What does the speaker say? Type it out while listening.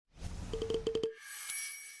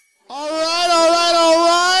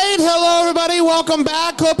welcome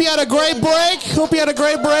back. Hope you had a great break.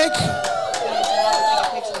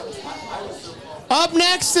 Up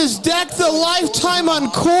next is Deck the Lifetime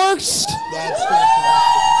Uncorked.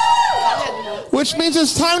 Which means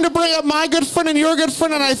it's time to bring up my good friend and your good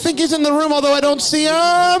friend, and I think he's in the room, although I don't see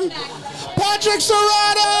him. Patrick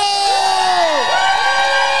Serrano!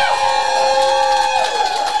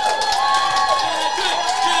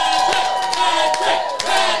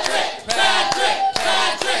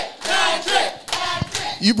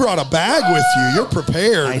 You brought a bag with you. You're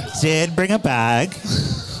prepared. I did bring a bag.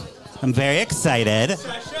 I'm very excited.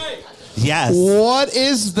 Yes. What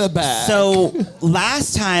is the bag? So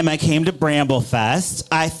last time I came to Bramble Fest,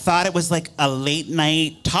 I thought it was like a late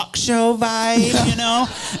night talk show vibe, you know?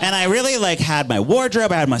 And I really had my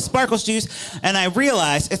wardrobe, I had my sparkle shoes, and I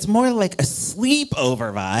realized it's more like a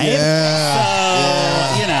sleepover vibe.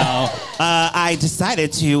 Yeah. So, I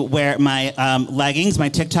decided to wear my leggings, my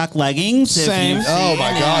TikTok leggings. Same. Oh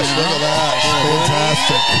my gosh, look at that.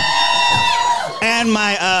 Fantastic. And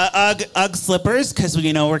my Ugg slippers, because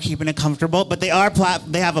we're keeping it comfortable. But they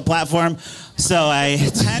have a platform, so I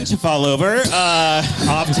tend to fall over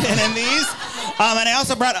often in these. And I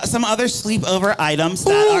also brought some other sleepover items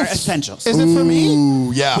that are essentials. Is it for me?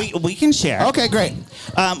 Ooh, yeah. We can share. Okay, great.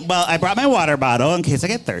 Well, I brought my water bottle in case I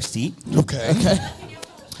get thirsty. Okay.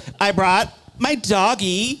 I brought my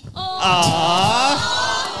doggy.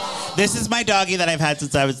 Aww. This is my doggy that I've had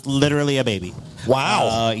since I was literally a baby.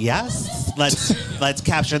 Wow. Yes. Let's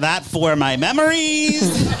capture that for my memories.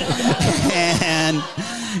 And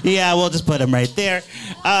yeah, we'll just put him right there.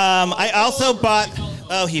 I also bought.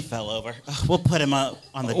 Oh, he fell over. We'll put him on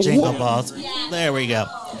the jingle balls. There we go.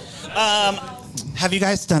 Have you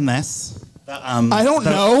guys done this? I don't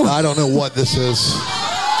know. I don't know what this is.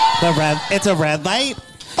 It's a red light.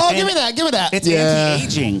 Oh, give me that. It's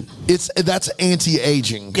anti-aging. That's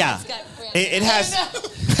anti-aging. Yeah. It has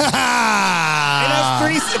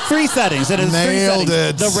three settings. It has Nailed three settings.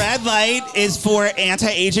 it. The red light is for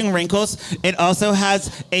anti-aging wrinkles. It also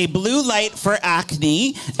has a blue light for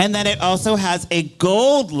acne, and then it also has a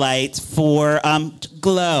gold light for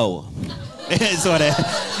glow. Is what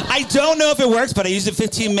I don't know if it works, but I use it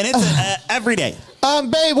 15 minutes every day.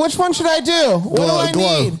 Babe, which one should I do? What do I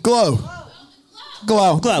need? Glow.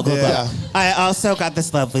 Yeah. I also got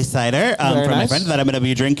this lovely cider from my friend that I'm going to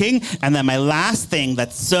be drinking. And then my last thing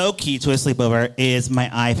that's so key to a sleepover is my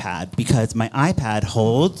iPad, because my iPad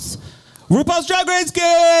holds RuPaul's Drag Race game.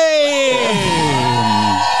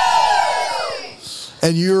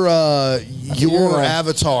 And your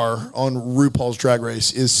avatar on RuPaul's Drag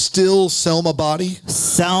Race is still Selma Body?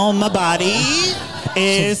 Selma Body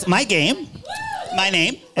is my game, my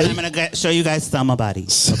name, and I'm going to show you guys Selma Body,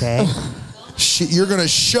 okay? You're going to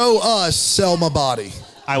show us Selma Body.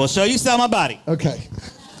 I will show you Selma Body. Okay.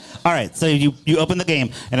 All right, so you open the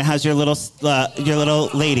game, and it has your little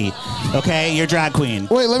lady, okay? Your drag queen.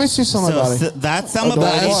 Wait, let me see Selma Body. That's Selma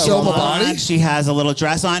Body. That's Selma Body? She has a little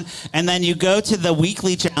dress on, and then you go to the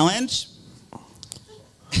weekly challenge,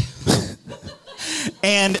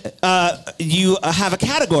 and you have a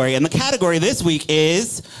category, and the category this week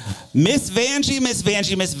is Miss Vanjie, Miss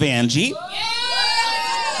Vanjie, Miss Vanjie.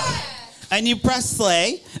 And you press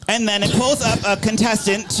slay, and then it pulls up a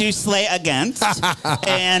contestant to slay against.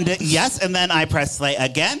 And then I press slay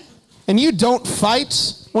again. And you don't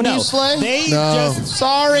fight when you slay? I'm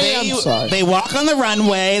sorry. They walk on the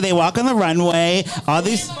runway. All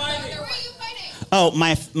these. Oh,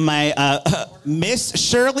 my Miss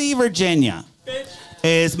Shirley Virginia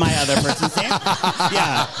is my other person's name.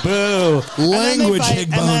 Yeah, boo. Language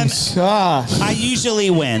bones. I usually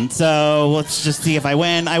win, so let's just see if I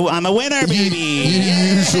win. I'm a winner, baby.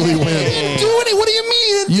 You usually win. What do you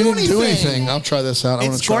mean? You didn't do anything. I'll try this out.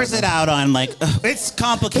 It scores it out on it's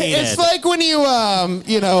complicated. It's like when you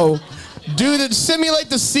simulate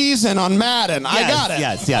the season on Madden. Yes, I got it.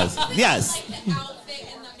 Yes.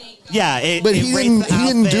 Yeah, but he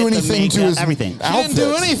didn't do anything to his everything. He didn't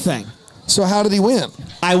do anything. So how did he win?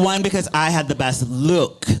 I won because I had the best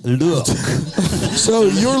look. So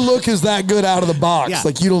your look is that good out of the box. Yeah.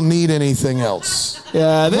 Like you don't need anything else.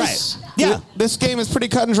 Yeah, this game is pretty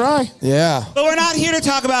cut and dry. Yeah. But we're not here to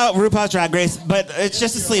talk about RuPaul's Drag Race, but it's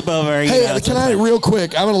just a sleepover. Hey, can I, real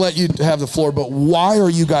quick, I'm going to let you have the floor, but why are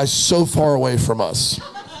you guys so far away from us?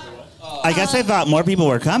 I guess I thought more people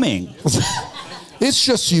were coming. It's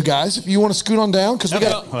just you guys. If you want to scoot on down, because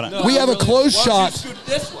we have a close shot.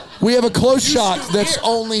 We have a close shot that's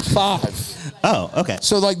only 5. Oh, okay.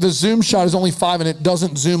 So the zoom shot is only 5, and it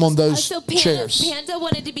doesn't zoom on those chairs. Panda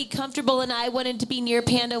wanted to be comfortable, and I wanted to be near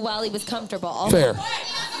Panda while he was comfortable. Fair.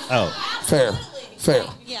 Oh. Fair.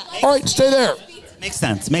 Yeah. All right, stay there. Makes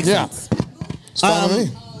sense. Fine with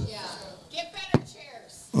me. Get better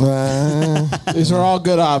chairs. These are all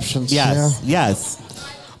good options. Yes.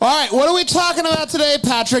 All right, what are we talking about today,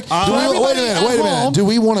 Patrick? Wait a minute. Do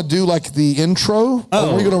we want to do like the intro?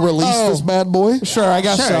 Are we going to release this bad boy? Sure, I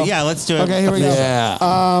guess so. Yeah, let's do it. Okay, here we go. Yeah.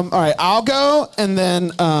 All right, I'll go, and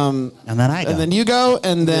then And then I go. and then you go,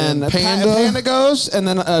 and then Panda. Panda goes, and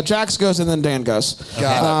then Jax goes, and then Dan goes.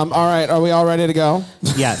 Got it. All right, are we all ready to go?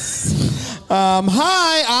 Yes.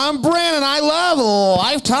 Hi, I'm Brandon. I love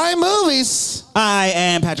Lifetime movies. I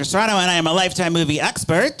am Patrick Serrano, and I am a Lifetime movie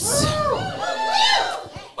expert.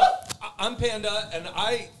 I'm Panda, and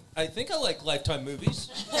I think I like Lifetime movies.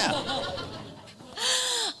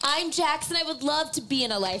 I'm Jackson. I would love to be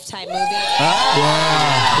in a Lifetime movie.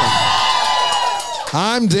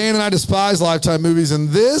 I'm Dan, and I despise Lifetime movies, and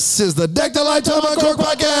this is the Deck the Lifetime Uncorked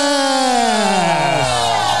podcast.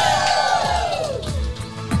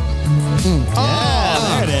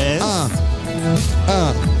 There it is.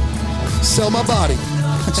 Sell my body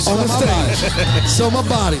on the stage. Sell my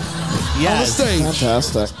body on the Yes. stage.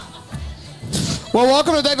 Fantastic. Well,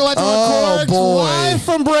 welcome to Deck the Lifetime Oh, Uncorked, boy. live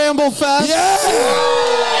from Bramble Fest. Yeah.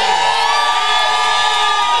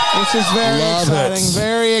 This is very Love exciting, it.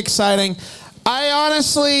 very exciting.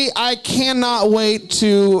 I cannot wait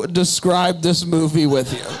to describe this movie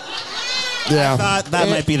with you. Yeah. I thought that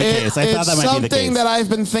might be the case. I thought that might be the It's something case. that I've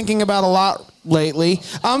been thinking about a lot lately.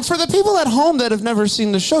 For the people at home that have never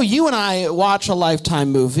seen the show, you and I watch a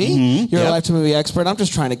Lifetime movie. You're Yep. a Lifetime movie expert. I'm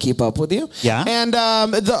just trying to keep up with you. Yeah. And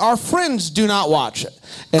our friends do not watch it.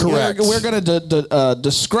 And Correct. We're going to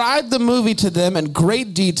describe the movie to them in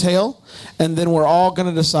great detail, and then we're all going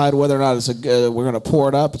to decide whether or not we're going to pour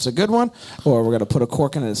it up. It's a good one, or we're going to put a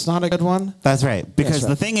cork in it. It's not a good one. That's right. Because That's right.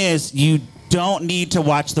 the thing is, you don't need to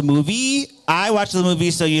watch the movie. I watch the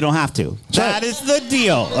movie so you don't have to. That is the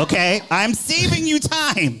deal, okay? I'm saving you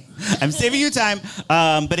time.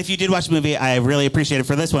 But if you did watch the movie, I really appreciate it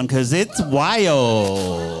for this one because it's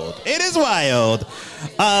wild. It is wild.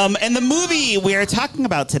 And the movie we are talking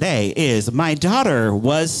about today is My Daughter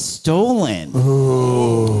Was Stolen.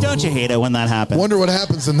 Ooh. Don't you hate it when that happens? Wonder what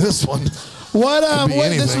happens in this one. What? be This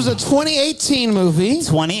anything. was a 2018 movie.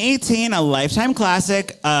 2018, a Lifetime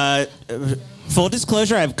classic. Full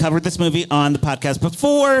disclosure, I've covered this movie on the podcast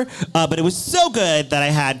before, but it was so good that I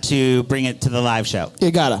had to bring it to the live show. You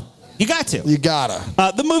gotta. You got to. You gotta.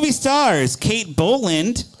 The movie stars Kate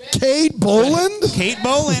Boland. Kate Boland? Kate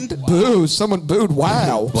Boland. Boo! Someone booed.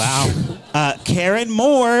 Wow. Wow. Karen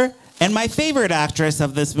Moore. And my favorite actress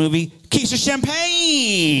of this movie, Keisha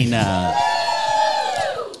Champagne.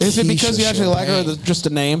 Is it because you actually like her, or Champagne. just a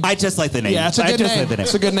name? I just like the name. Yeah, it's a I good just name. like the name.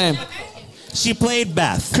 It's a good name. She played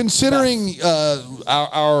Beth. Considering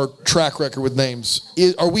our track record with names,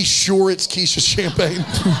 are we sure it's Keisha Champagne?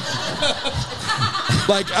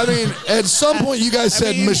 At some point you guys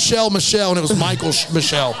said Michelle, and it was Michael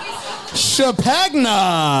Michelle. Chapagna.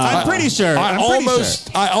 I'm pretty sure. I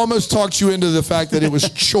almost talked you into the fact that it was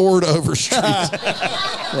Chord Overstreet.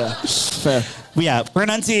 Fair. Yeah,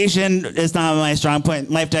 pronunciation is not my strong point.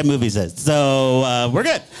 Lifetime movies is. So we're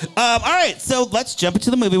good. All right, so let's jump into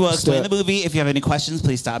the movie. We'll explain the movie. If you have any questions,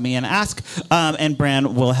 please stop me and ask. And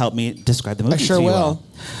Bran will help me describe the movie. I sure to you will.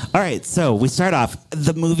 All right, so we start off.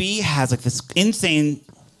 The movie has like this insane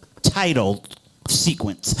title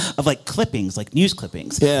sequence of like clippings, like news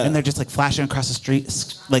clippings. Yeah. And they're just like flashing across the street,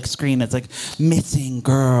 like screen. It's like missing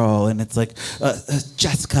girl, and it's like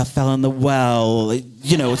Jessica fell in the well,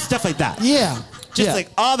 stuff like that. Yeah. Just like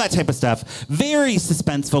all that type of stuff. Very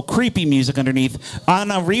suspenseful, creepy music underneath.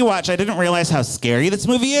 On a rewatch, I didn't realize how scary this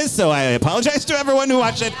movie is, so I apologize to everyone who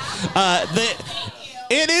watched it.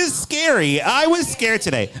 It is scary. I was scared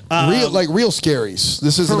today. real scaries.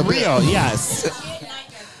 This isn't For real, yes.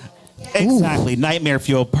 Exactly. Nightmare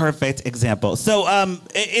fuel. Perfect example. So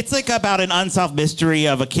it's like about an unsolved mystery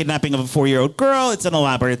of a kidnapping of a 4-year-old girl. It's an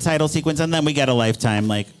elaborate title sequence, and then we get a Lifetime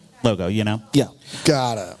logo, Yeah.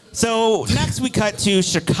 Gotta. So next we cut to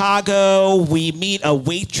Chicago. We meet a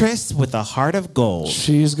waitress with a heart of gold.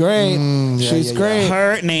 She's great. She's great.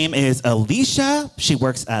 Her name is Alicia. She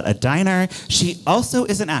works at a diner. She also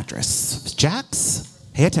is an actress. Jax,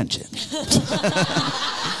 pay attention.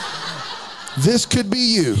 This could be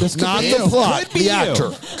you. Not the plot. Could be the you.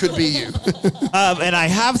 actor. Could be you. And I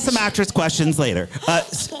have some actress questions later.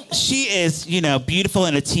 She is, beautiful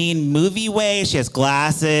in a teen movie way. She has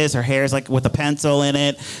glasses. Her hair's like with a pencil in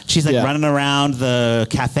it. She's like running around the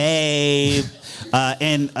cafe.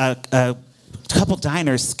 And a couple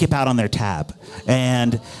diners skip out on their tab.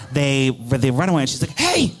 And they run away. And she's like,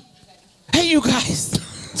 hey, you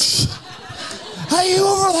guys. Hey, you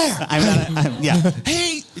over there. Yeah.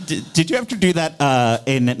 Hey, Did you have to do that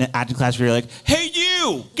in an acting class where you're like, "Hey,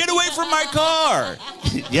 you, get away from my car"?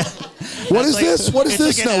 Yeah. What is this? What is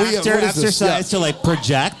this? Like an actor exercise to like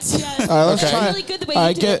project. Yes. All right, let's It's try really it. good the way All you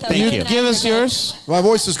right, do it, though. Thank you. Give us yours. My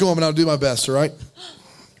voice is going, but I'll do my best. All right.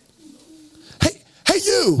 Hey,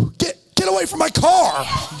 you, get away from my car.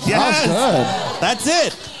 Yes. Good. That's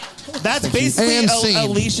it. That's basically And scene.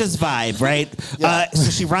 Alicia's vibe, right? Yeah. So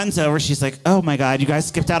she runs over. She's like, "Oh my God, you guys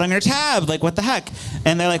skipped out on your tab. Like, what the heck?"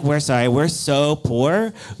 And they're like, "We're sorry. We're so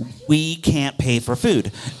poor. We can't pay for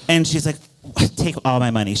food." And she's like, "Take all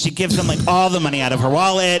my money." She gives them like all the money out of her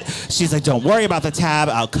wallet. She's like, "Don't worry about the tab.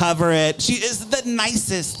 I'll cover it." She is the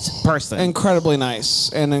nicest person. Incredibly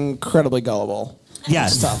nice and incredibly gullible.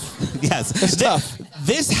 Yes. It's tough. Yes. It's tough.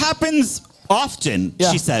 This happens often,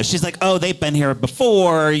 Yeah. she says. She's like, "Oh, they've been here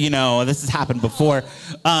before, this has happened before."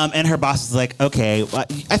 And her boss is like, "Okay, well,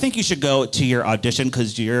 I think you should go to your audition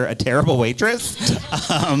because you're a terrible waitress."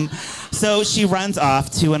 So she runs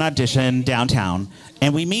off to an audition downtown,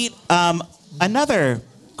 and we meet another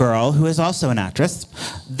girl who is also an actress.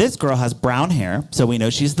 This girl has brown hair, so we know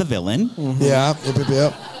she's the villain. Mm-hmm. Yeah.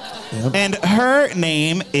 Yep. And her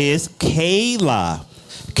name is Kayla.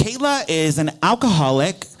 Kayla is an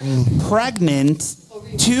alcoholic, pregnant,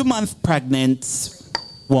 2-month pregnant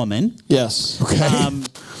woman. Yes. Okay.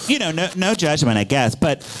 No judgment, I guess,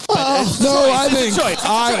 but it's a No, choice. I It's a think. choice. It's a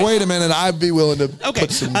choice. Wait a minute. I'd be willing to. Okay,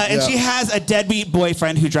 Put some, and she has a deadbeat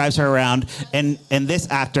boyfriend who drives her around, and this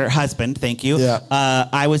husband, thank you. Yeah.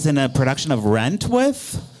 I was in a production of Rent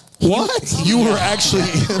with. What? You were actually.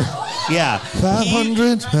 Yeah.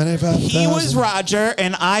 525,000. He was Roger,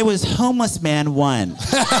 and I was Homeless Man 1.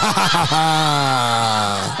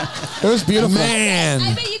 It was beautiful. I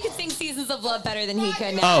Man. bet you could sing Seasons of Love better than he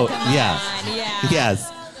could. Oh, Come yeah. on, yeah.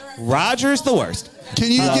 Yes. Roger's the worst.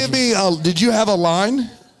 Can you give me? Did you have a line?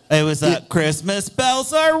 It was Christmas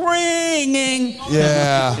bells are ringing.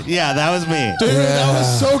 Yeah. Yeah, that was me. Dude, that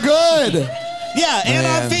was so good. Yeah, and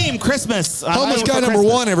Man. on theme, Christmas. Homeless guy number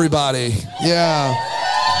one, everybody. Yeah.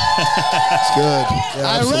 It's good. Yeah,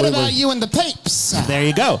 I read absolutely. about you in the papers. There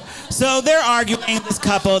you go. So they're arguing, this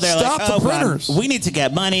couple. They're Stop like, the "Oh, God, printers." we need to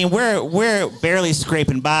get money. We're barely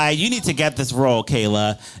scraping by. You need to get this role,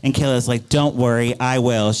 Kayla." And Kayla's like, "Don't worry, I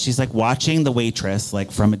will." She's like watching the waitress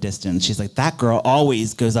like from a distance. She's like, "That girl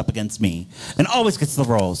always goes up against me and always gets the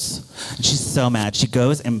roles." And she's so mad. She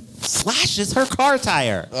goes and slashes her car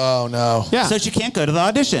tire. Oh no. Yeah. So she can't go to the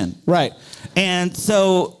audition. Right. And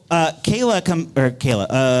so Alicia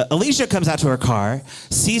comes out to her car,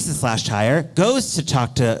 sees the slashed tire, goes to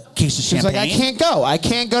talk to Keisha She's Champagne. like, I can't go. I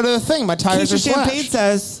can't go to the thing. My tires Keisha are Champagne slashed.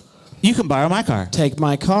 says, "You can borrow my car." Take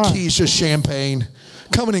my car. Keisha Champagne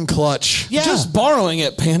coming in clutch. Yeah. Just borrowing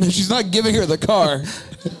it, Panda. She's not giving her the car.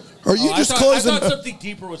 Are you just I closing? thought something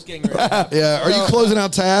deeper was getting ready to happen. Yeah. Are you closing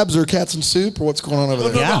out tabs or cats and soup or what's going on over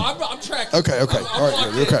there? No, Yeah. I'm tracking. Okay. I'm All right.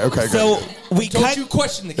 locked Good. in. Okay. So Good. we Don't cut. you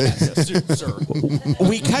question the cat, sir.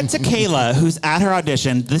 We cut to Kayla, who's at her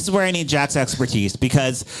audition. This is where I need Jack's expertise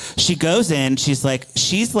because she goes in. She's like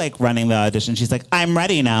running the audition. She's like, "I'm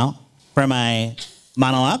ready now for my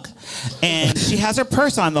monologue," and she has her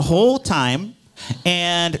purse on the whole time.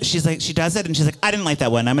 And she's like, she does it, and she's like, "I didn't like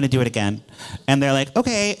that one. I'm going to do it again." And they're like,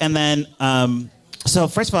 "Okay." And then, so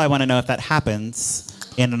first of all, I want to know if that happens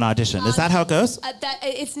in an audition. Is that how it goes?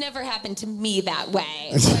 It's never happened to me that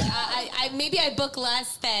way. Maybe I book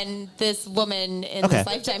less than this woman in Okay. this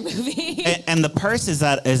Lifetime movie. And the purse, is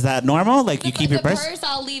that normal? Like you keep your the purse? purse,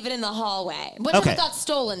 I'll leave it in the hallway. But Okay. it got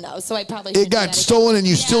stolen though, so I probably It should do got that stolen, and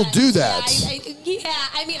you again. still do that.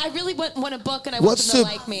 I mean, I really want a book, and I want them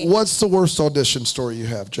to like me. What's the worst audition story you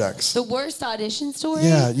have, Jax? The worst audition story?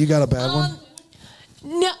 Yeah, you got a bad one.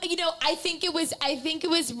 No, I think it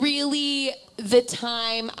was really the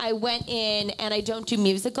time I went in, and I don't do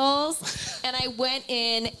musicals, and I went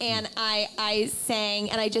in and I sang,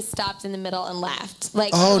 and I just stopped in the middle and laughed.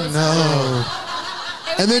 Like, Oh no!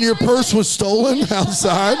 And then your purse was stolen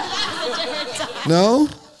outside. No?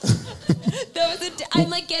 I'm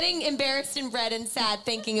like getting embarrassed and red and sad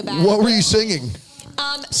thinking about it. What were you singing?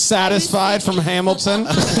 Satisfied from Hamilton.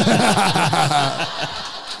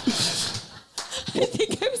 I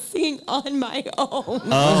think I was singing On My Own.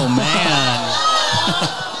 Oh man.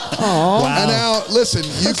 Wow. And now, listen,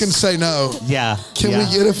 you can say no. Yeah. Can we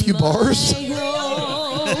get a few bars?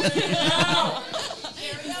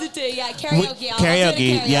 Yeah, karaoke. I'll do Karaoke,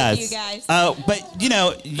 karaoke, yes. you guys. But you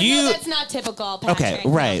know, No, that's not typical, Patrick. Okay,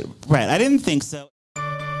 right. I didn't think so.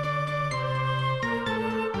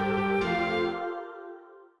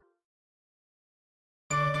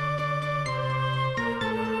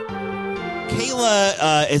 Kayla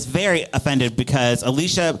Kayla is very offended because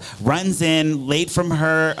Alicia runs in late from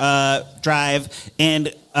her drive,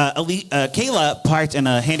 and Kayla parked in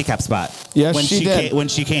a handicap spot. Yes, she did. When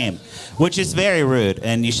she came, which is very rude,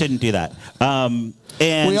 and you shouldn't do that.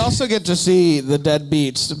 And we also get to see the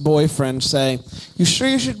deadbeat's boyfriend say, "You sure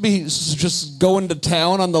you should be just going to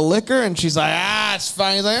town on the liquor?" And she's like, "It's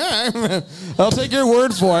fine." He's like, "All right, I'll take your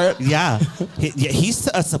word for it." Yeah, he's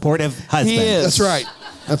a supportive husband. He is. That's right.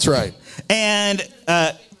 That's right. And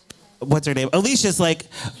what's her name? Alicia's like,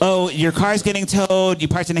 "Oh, your car's getting towed. You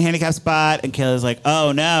parked in a handicap spot." And Kayla's like,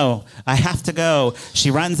 "Oh no, I have to go." She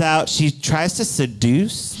runs out. She tries to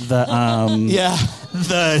seduce the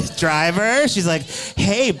the driver. She's like,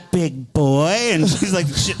 "Hey, big boy," and she's like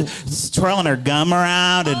twirling her gum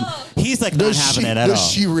around, and he's like not having it at all. Does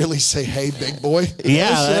she really say, "Hey, big boy"?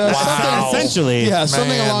 Yeah, Wow. essentially. Yeah,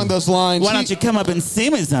 something along those lines. Why don't you come up and see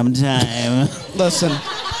me sometime? Listen.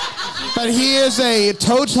 But he is a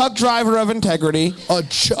tow truck driver of integrity.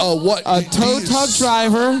 What? A tow truck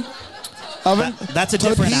driver. That's a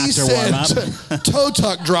different actor warm-up. Tow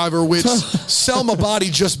truck driver, which Selma Body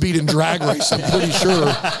just beat in Drag Race, I'm pretty sure.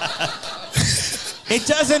 It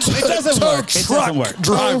doesn't work. It doesn't work.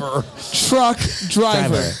 Driver. Truck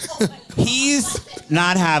driver. He's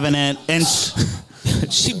not having it, and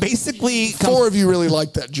she basically... Four of you really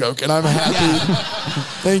like that joke, and I'm happy. Yeah.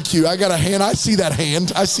 Thank you. I got a hand. I see that hand.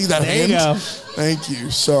 There hand. you go. Thank you.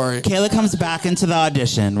 Sorry. Kayla comes back into the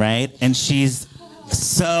audition, right? And she's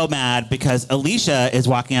so mad because Alicia is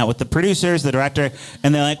walking out with the producers, the director,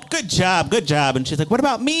 and they're like, good job. And she's like, what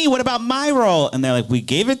about me? What about my role? And they're like, we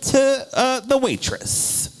gave it to the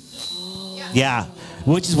waitress. Yeah.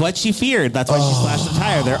 Which is what she feared. That's why she slashed the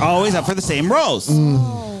tire. They're always up for the same roles.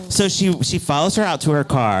 So she follows her out to her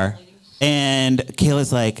car, and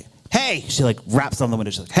Kayla's like, hey. She like raps on the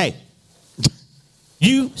window. She's like, hey.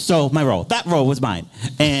 You stole my role. That role was mine.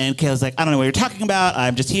 And Kayla's like, I don't know what you're talking about.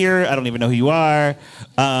 I'm just here. I don't even know who you are.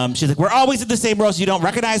 She's like, we're always in the same role, so you don't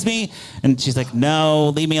recognize me? And she's like, no,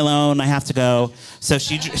 leave me alone. I have to go. So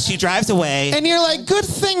she drives away. And you're like, good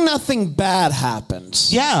thing nothing bad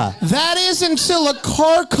happens. Yeah. That is until a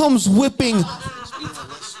car comes whipping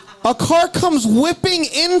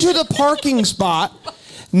into the parking spot,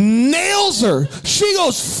 nails her. She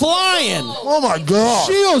goes flying. Oh, my God.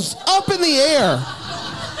 She goes up in the air.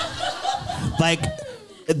 Like,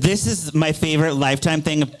 this is my favorite Lifetime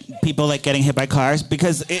thing of people like getting hit by cars,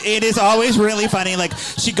 because it is always really funny. Like,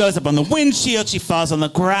 she goes up on the windshield, she falls on the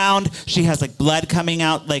ground, she has like blood coming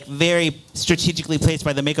out, like very strategically placed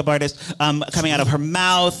by the makeup artist, coming out of her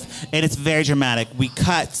mouth, and it's very dramatic. We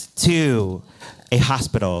cut to a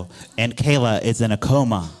hospital, and Kayla is in a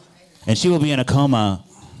coma, and she will be in a coma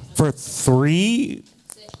for 6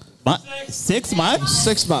 months?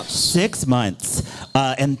 6 months. 6 months.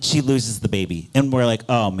 And she loses the baby. And we're like,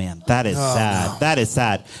 oh, man, that is sad. No. That is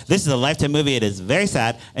sad. This is a Lifetime movie. It is very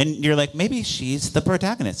sad. And you're like, maybe she's the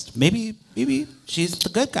protagonist. Maybe she's the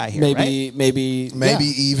good guy here, right? Maybe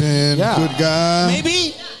even good guy.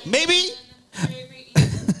 Maybe.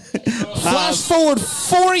 Flash forward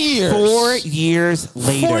 4 years. 4 years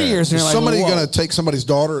later. 4 years. Is somebody going to take somebody's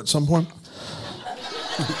daughter at some point?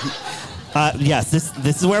 Yes, this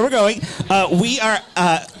is where we're going.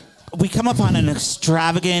 We come upon an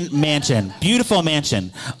extravagant mansion, beautiful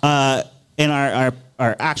mansion, and our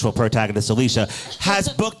actual protagonist, Alicia, has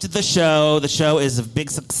booked the show. The show is a big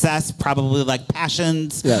success, probably like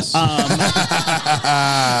Passions. Yes.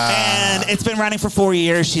 And it's been running for 4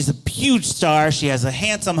 years. She's a huge star. She has a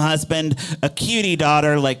handsome husband, a cutie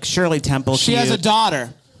daughter like Shirley Temple. She has a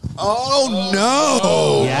daughter. Oh,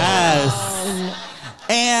 no. Yes.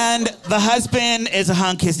 And the husband is a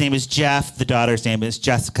hunk. His name is Jeff. The daughter's name is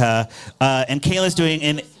Jessica. And Kayla's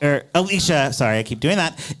Alicia, sorry, I keep doing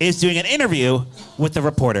that, is doing an interview with the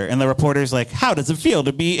reporter. And the reporter's like, how does it feel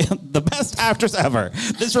to be the best actress ever?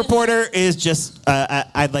 This reporter is just,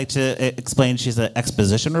 I'd like to explain, she's an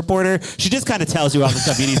exposition reporter. She just kind of tells you all the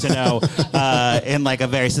stuff you need to know in like a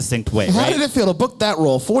very succinct way, How right? did it feel to book that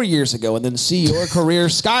role 4 years ago and then see your career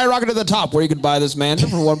skyrocket to the top where you could buy this mansion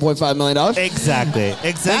for $1.5 million? Exactly.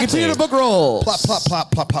 And continue to book roles. Plop, plop,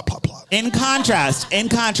 plop, plop, plop, plop, plop. In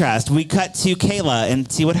contrast, we cut to Kayla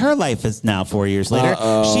and see what her life is now 4 years later.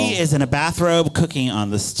 She is in a bathrobe cooking on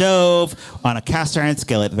the stove on a cast iron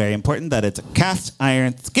skillet. Very important that it's a cast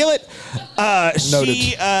iron skillet.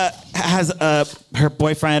 She has her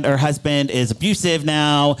boyfriend, her husband is abusive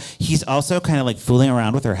now. He's also kind of like fooling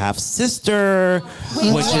around with her half sister,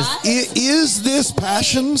 Is this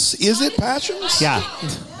Passions? Is it Passions? Yeah.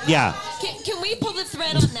 Can we pull the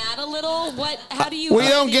thread on that a little? How do you? We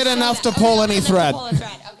don't get enough to pull any thread. Okay.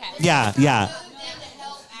 Yeah.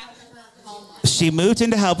 she moved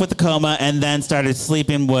in to help with the coma, and then started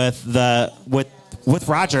sleeping with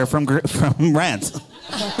Roger from Rent.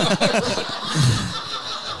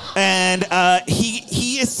 And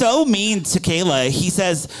he is so mean to Kayla. He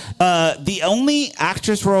says the only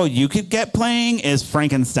actress role you could get playing is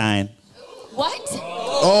Frankenstein. What?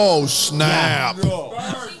 Oh, snap.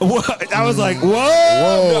 I was like,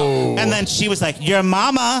 whoa. And then she was like, your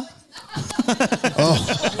mama.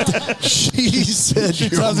 She said She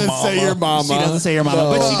doesn't say your mama. She doesn't say your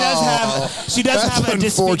mama, but she does have a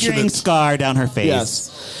disfiguring scar down her face.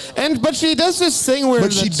 Yes. But she does this thing where...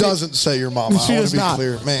 But she doesn't say your mama. She does not.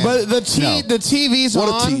 Clear. Man. But the TV's on.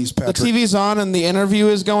 What a tease, Patrick. The TV's on and the interview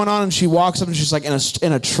is going on, and she walks up and she's like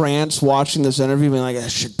in a trance watching this interview, being like,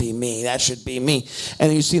 that should be me. That should be me. And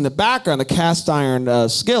then you see in the background the cast iron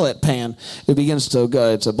skillet pan. It begins to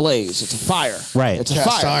go. It's a blaze. It's a fire. Right. It's a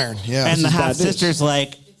cast fire. iron. Yeah. And the half sister's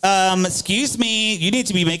like, excuse me, you need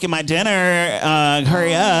to be making my dinner.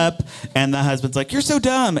 Hurry up. And the husband's like, you're so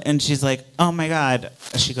dumb. And she's like, oh my God.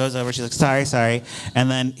 She goes over. She's like, sorry. And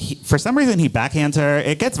then for some reason, he backhands her.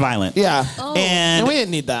 It gets violent. Yeah. Oh. And we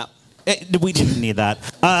didn't need that. We didn't need that.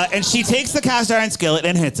 And she takes the cast iron skillet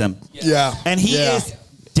and hits him. Yeah. And he is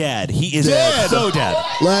dead. He is so dead.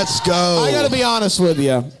 Let's go. I gotta be honest with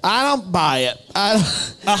you. I don't buy it.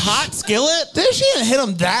 A hot skillet? She didn't hit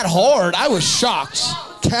him that hard. I was shocked.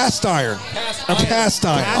 Cast iron. Cast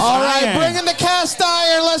iron. All right, bring in the cast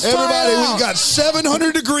iron. Let's try Everybody, it out. we've got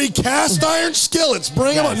 700-degree cast iron skillets.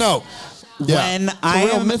 Bring them on. No. Yeah. When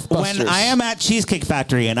I am at Cheesecake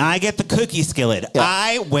Factory and I get the cookie skillet,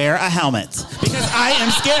 I wear a helmet because I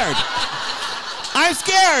am scared. I'm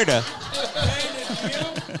scared.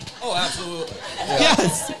 Oh, absolutely.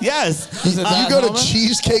 Yes. You go to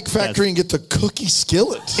Cheesecake Factory and get the cookie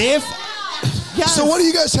skillet. So what do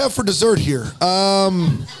you guys have for dessert here?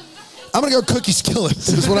 I'm going to go cookie skillet.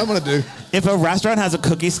 Is what I'm going to do. If a restaurant has a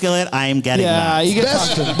cookie skillet, I am getting that. You get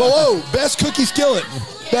best cookie skillet.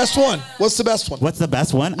 Best one. What's the best one? What's the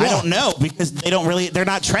best one? Yeah. I don't know because they're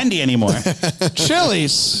not trendy anymore.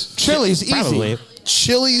 Chili's. Easy. Probably.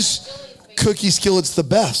 Chili's cookie skillet's the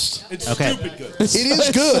best. It's stupid good. It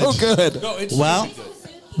is good. So good. No, it's stupid good.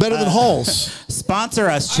 Better than Halls. Sponsor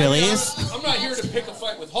us, Chili's. I'm not here to pick a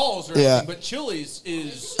fight with Halls or anything, but Chili's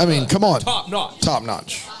is come on. Top notch. Top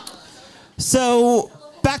notch. So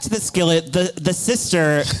back to the skillet. The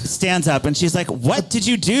sister stands up and she's like, "What did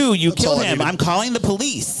you do? You killed him. I'm calling the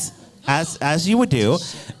police." As you would do.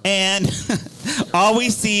 And all we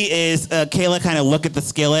see is Kayla kind of look at the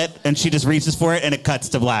skillet and she just reaches for it and it cuts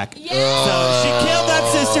to black. Yeah. So she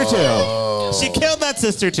killed that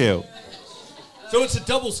sister too. So it's a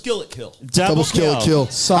double skillet kill. Double skillet kill.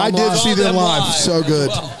 I did see them live. So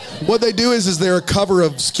good. What they do is they're a cover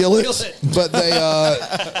of Skillet, but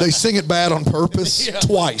they sing it bad on purpose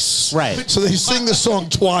twice. Right. So they sing the song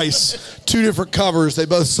twice. Two different covers. They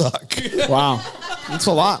both suck. Wow. That's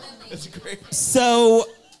a lot. That's great. So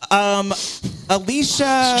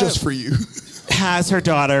Alicia it's just for you. has her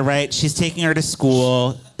daughter, right? She's taking her to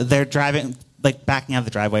school. They're driving, like backing out of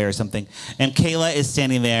the driveway or something. And Kayla is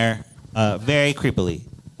standing there very creepily.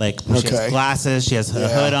 Like she has glasses, she has a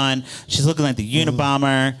hood on, she's looking like the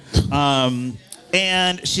Unabomber.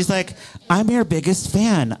 And she's like, I'm your biggest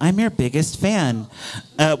fan.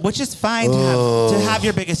 Which is fine to have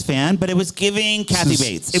your biggest fan, but it was giving Kathy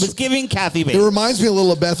Bates. It reminds me a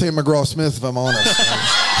little of Bethany McGraw-Smith, if I'm honest.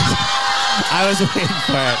 I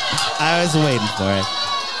was waiting for it.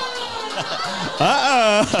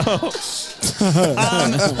 Uh-oh.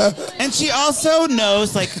 And she also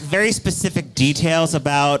knows like very specific details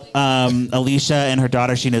about Alicia and her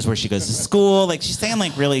daughter. She knows where she goes to school. Like she's saying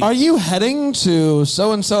like really. Are you heading to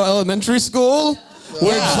so-and-so elementary school?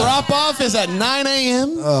 Where drop-off is at 9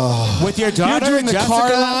 a.m.? With your daughter, You're doing the Jessica?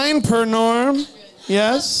 car line per norm?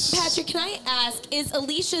 Yes? Patrick, can I ask, is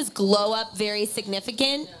Alicia's glow-up very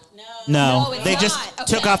significant? No, No, it's they not. just Okay.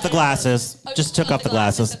 took off the glasses. Just took off the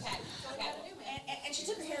glasses. Okay. And she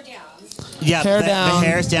took her hair down. Yeah, Hair the down,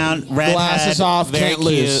 hair's down, red glasses head, off, very can't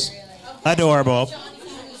cute, lose. adorable.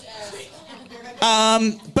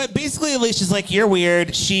 But basically, Alicia's like, you're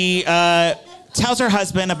weird. She tells her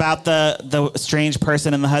husband about the strange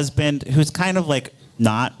person, and the husband, who's kind of like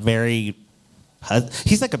not very.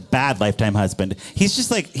 He's like a bad lifetime husband. He's just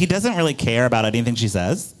like, he doesn't really care about anything she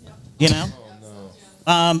says, you know?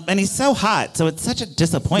 And he's so hot, so it's such a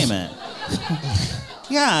disappointment.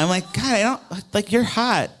 Yeah, I'm like, God, I don't, like, you're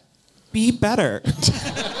hot. Be better.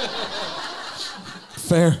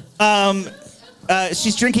 Fair.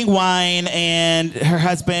 She's drinking wine, and her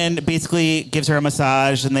husband basically gives her a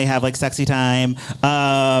massage, and they have, like, sexy time.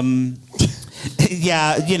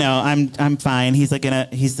 Yeah, I'm fine. He's like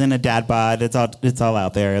he's in a dad bod. It's all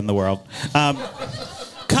out there in the world.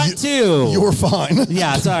 Cut to. You're fine.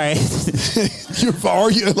 Yeah, sorry.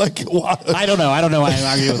 Are you like what? I don't know why I'm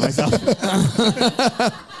arguing with myself.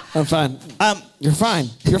 I'm fine. You're fine.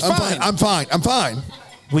 You're fine. I'm fine.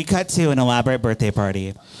 We cut to an elaborate birthday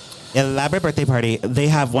party. They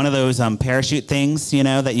have one of those parachute things,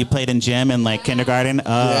 that you played in gym in like kindergarten.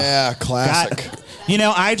 Yeah, classic.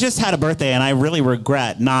 I just had a birthday and I really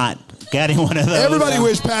regret not getting one of those. Everybody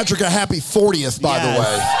wish Patrick a happy 40th, by the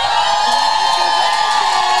way.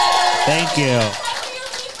 Thank you.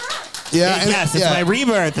 Yeah. Yes, it's my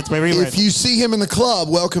rebirth. It's my rebirth. If you see him in the club,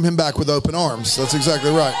 welcome him back with open arms. That's exactly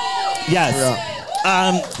right. Yes.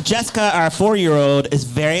 Yeah. Jessica, our 4-year-old, is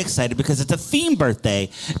very excited because it's a theme birthday.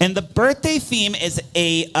 And the birthday theme is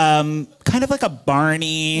a kind of like a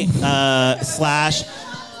Barney slash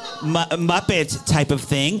Muppet type of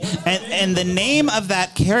thing. And the name of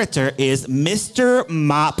that character is Mr.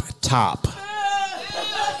 Mop Top.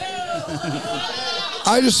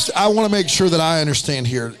 I want to make sure that I understand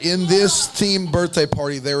here. In this themed birthday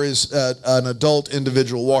party, there is an adult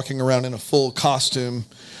individual walking around in a full costume.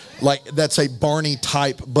 Like, that's a Barney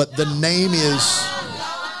type, but the name is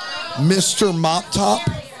Mr. Mop Top.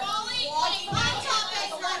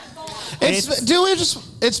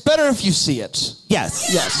 It's better if you see it.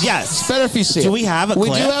 Yes. It's better if you see it. Do we have a clip? We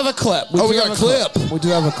do have a clip. We got a clip. We do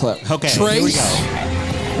have a clip. Okay, Trace. here we go.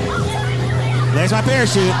 There's my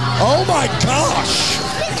parachute. Oh my gosh!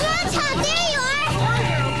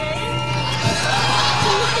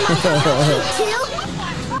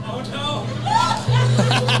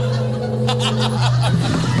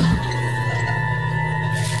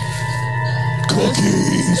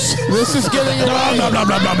 Cookies. This is getting around. Blah, blah,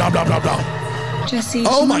 blah, blah, blah, blah, blah, blah. Jesse, do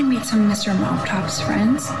you want to meet some of Mr. Mop Top's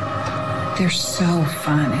friends? They're so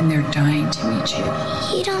fun and they're dying to meet you.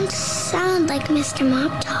 You don't sound like Mr.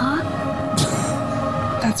 Mop Top.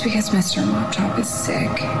 That's because Mr. Mop Top is sick.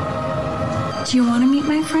 Do you want to meet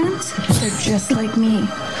my friends? They're just like me.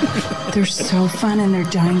 They're so fun and they're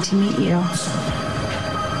dying to meet you.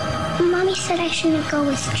 Mommy said I shouldn't go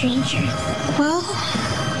with strangers. Well,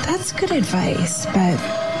 that's good advice, but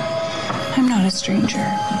I'm not a stranger.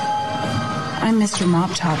 I'm Mr.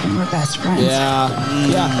 Mop Top and we're best friends. Yeah. All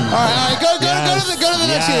right. Go to the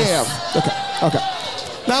next game. Okay.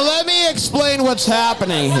 Now let me explain what's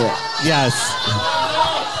happening here. Yes.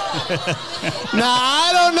 Now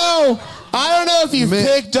I don't know if you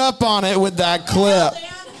picked up on it with that clip,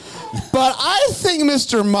 but I think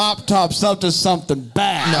Mr. Mop Top's up to something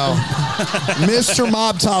bad. No. Mr.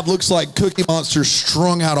 Mop Top looks like Cookie Monster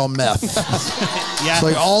strung out on meth. It's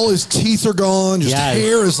like all his teeth are gone, just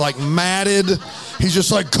hair is like matted. He's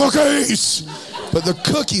just like, cookies! But the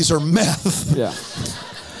cookies are meth. Yeah.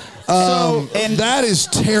 And that is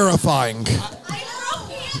terrifying.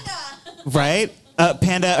 Right?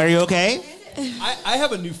 Panda, are you okay? I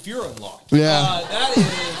have a new fear unlocked. Yeah. That is...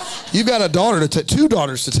 You've got two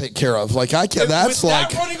daughters to take care of. Like, I can't, that's with like...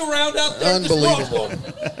 that running around out there, unbelievable.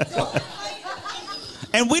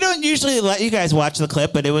 And we don't usually let you guys watch the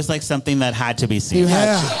clip, but it was like something that had to be seen. You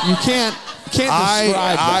can't describe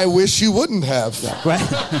I wish you wouldn't have. Right?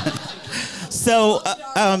 So,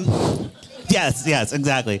 yes,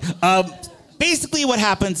 exactly. Basically what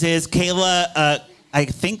happens is Kayla... I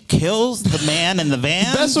think kills the man in the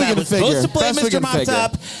van Best we that can was figure. supposed to play Best we Mr. can Mop figure.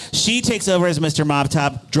 Top. She takes over as Mr. Mop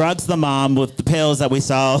Top, drugs the mom with the pills that we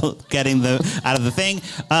saw getting out of the thing,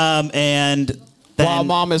 and then while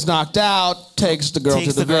mom is knocked out, takes the girl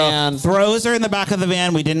to the van, throws her in the back of the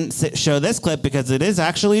van. We didn't show this clip because it is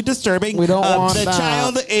actually disturbing. We don't want the that.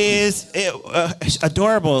 child is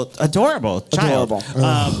adorable child.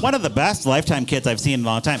 One of the best Lifetime kids I've seen in a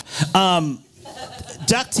long time.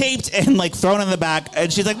 Duct taped and like thrown in the back,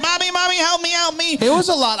 and she's like, "Mommy, help me!" It was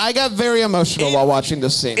a lot. I got very emotional while watching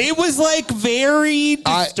this scene. It was like very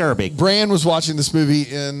disturbing. Bran was watching this movie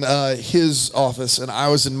in his office, and I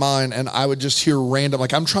was in mine, and I would just hear random,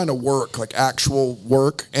 like I'm trying to work, like actual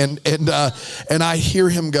work, and I hear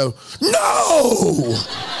him go, "No,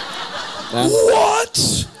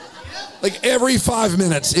 what?" Like every 5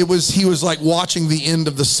 minutes, he was like watching the end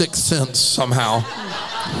of The Sixth Sense somehow.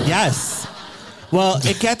 Yes. Well,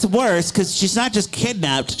 it gets worse because she's not just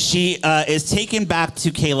kidnapped. She is taken back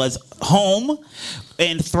to Kayla's home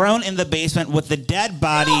and thrown in the basement with the dead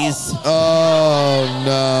bodies. Oh,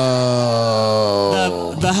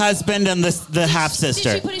 no. The husband and the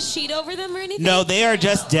half-sister. Did she put a sheet over them or anything? No, they are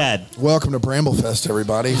just dead. Welcome to Bramble Fest,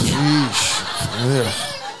 everybody. Sheesh. Ugh.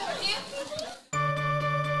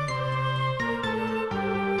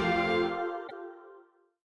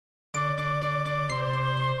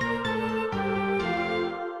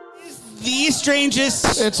 the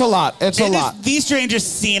strangest. It's a lot. It's a It is lot. the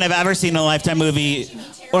strangest scene I've ever seen in a Lifetime movie.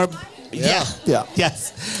 Or, yeah.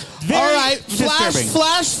 Yes. Very All right, disturbing.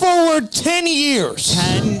 flash forward 10 years.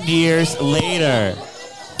 10 years later.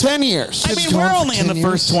 10 years. I mean, we're only in the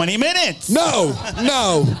first 20 minutes. No.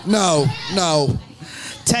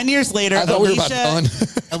 10 years later, I thought we were about done.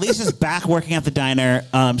 Alicia's back working at the diner.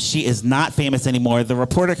 She is not famous anymore. The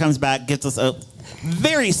reporter comes back, gives us a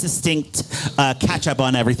very succinct catch up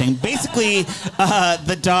on everything. Basically,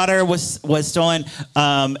 the daughter was stolen,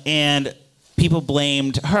 and people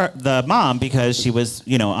blamed her, the mom, because she was,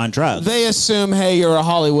 on drugs. They assume, hey, you're a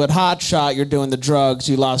Hollywood hotshot. You're doing the drugs.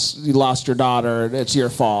 You lost your daughter. It's your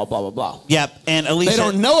fault. Blah blah blah. Yep, and Alicia. They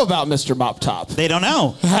don't know about Mr. Mop Top. They don't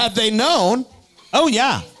know. Had they known? Oh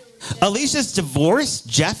yeah. Alicia's divorced.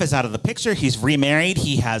 Jeff is out of the picture. He's remarried.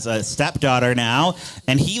 He has a stepdaughter now,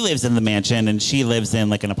 and he lives in the mansion, and she lives in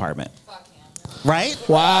like an apartment. Right?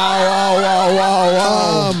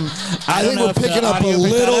 Wow. I think we're picking up a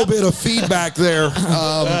little bit of feedback there.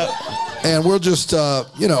 And we'll just,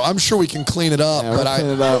 I'm sure we can clean it up, but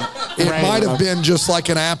it might have been just like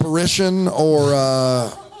an apparition or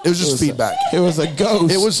it was just feedback. It was a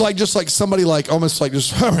ghost. It was just like somebody almost like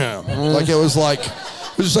just like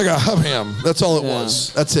it was just like a hum. That's all it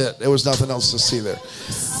was. That's it. It was nothing else to see there.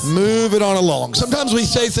 Move it on along. Sometimes we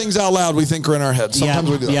say things out loud we think are in our head. Sometimes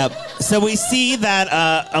we do. Yep. So we see that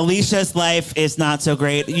Alicia's life is not so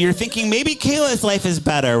great. You're thinking maybe Kayla's life is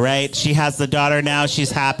better, right? She has the daughter now.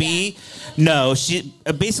 She's happy. No, she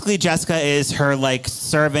basically Jessica is her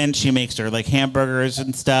servant. She makes her hamburgers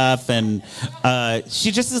and stuff, and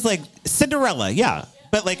she just is like Cinderella, yeah,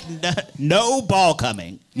 but no ball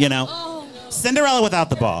coming, Cinderella without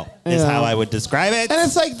the ball is how I would describe it. And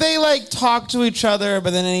it's like they talk to each other,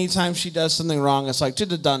 but then anytime she does something wrong, it's like to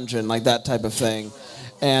the dungeon, like that type of thing.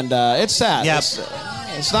 And it's sad. Yep.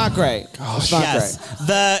 It's not great. It's not great.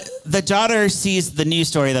 The daughter sees the news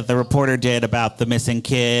story that the reporter did about the missing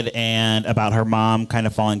kid and about her mom kind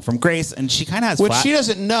of falling from grace, and she kind of has which she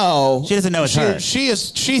doesn't know. She doesn't know it's her.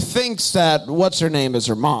 She thinks that what's her name is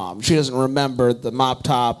her mom. She doesn't remember the mop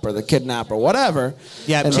top or the kidnap or whatever.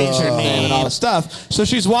 Yeah, change her name and all the stuff. So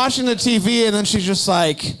she's watching the TV and then she's just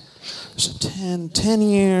like, 10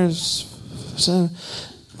 years. So,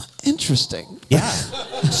 interesting. Yeah.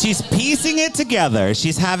 She's piecing it together.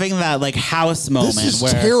 She's having that house moment this is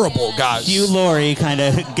where terrible, guys. Hugh Laurie kind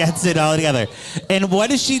of gets it all together. And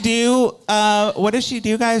what does she do?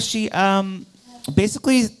 Guys? She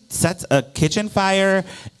basically sets a kitchen fire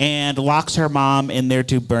and locks her mom in there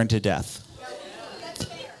to burn to death.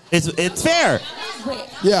 It's fair.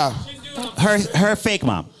 Yeah. Her fake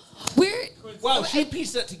mom. Wow, she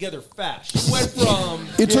pieced that together fast. She went from...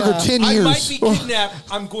 It took her 10 years. I might be kidnapped.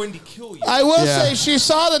 I'm going to kill you. I will say she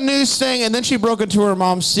saw the news thing and then she broke into her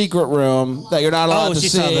mom's secret room that you're not allowed to see.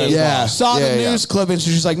 Saw the news clip and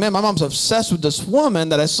she's like, man, my mom's obsessed with this woman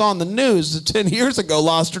that I saw in the news that 10 years ago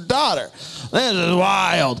lost her daughter. This is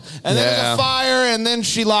wild. And then there's a fire and then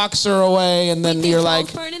she locks her away and then you're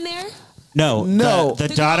like... burn in there? No. The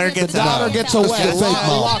daughter gets away. It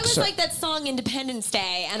was like that song Independence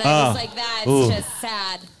Day, and I was like, that's just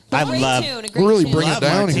sad. I love tune, really bring it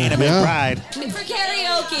down Martina here. McBride. For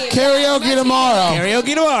karaoke. Karaoke tomorrow.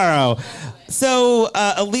 Karaoke tomorrow. So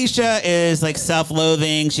Alicia is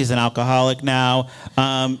self-loathing. She's an alcoholic now.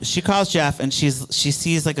 She calls Jeff and she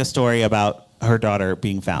sees a story about her daughter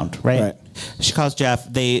being found. Right. She calls Jeff.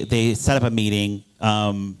 They set up a meeting.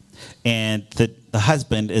 And the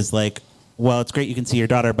husband is like, well, it's great you can see your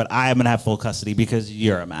daughter, but I'm going to have full custody because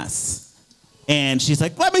you're a mess. And she's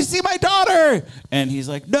like, let me see my daughter. And he's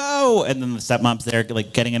like, no. And then the stepmom's there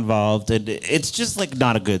getting involved. And it's just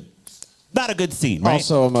not a good scene, right?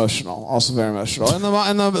 Also emotional. Also very emotional. And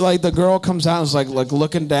the girl comes out and is like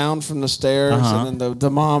looking down from the stairs, and then the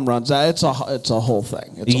mom runs out. It's a whole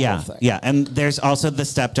thing. It's a whole thing. Yeah. And there's also the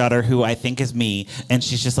stepdaughter who I think is me, and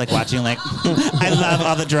she's just watching I love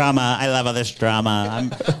all the drama. I love all this drama. I'm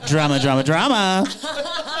drama.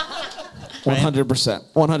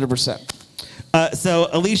 100%. So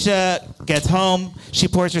Alicia gets home. She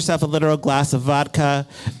pours herself a literal glass of vodka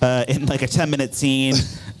in a 10-minute scene.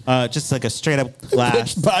 Just a straight up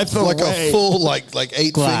glass. Which, by the way, a full 8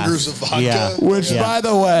 fingers of vodka. Yeah. Which, by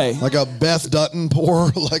the way, like a Beth Dutton pour,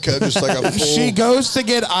 a full. She goes to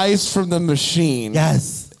get ice from the machine.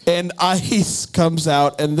 Yes. And ice comes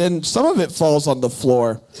out, and then some of it falls on the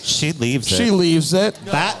floor. She leaves it. She leaves it.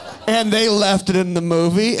 And they left it in the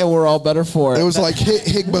movie, and we're all better for it. It was like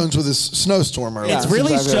Higbones with his snowstorm. It's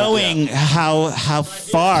really showing how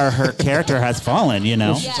far her character has fallen,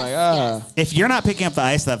 If you're not picking up the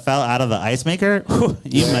ice that fell out of the ice maker,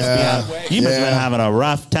 you must be having a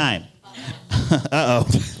rough time. Uh-oh.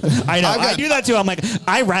 I know. I do that too. I'm like,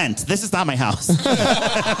 I rent. This is not my house.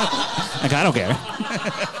 Like, I don't care.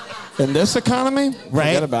 In this economy, right?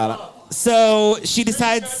 Forget about it. So she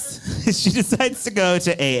decides to go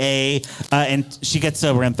to AA, and she gets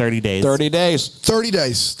sober in 30 days. 30 days. 30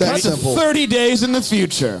 days. That's simple. 30 days in the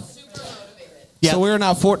future. Yep. So we're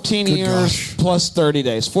now 14 Good years gosh. plus 30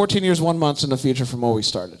 days. 14 years, 1 month in the future from where we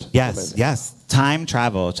started. Yes, yes. Time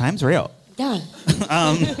travel. Time's real. Yeah.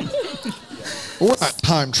 We're not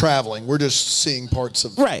time traveling. We're just seeing parts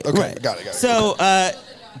of. Right. Okay. Right. Got it. So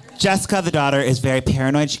Jessica, the daughter, is very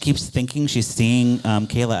paranoid. She keeps thinking she's seeing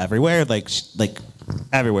Kayla everywhere, like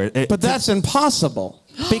everywhere. But that's impossible.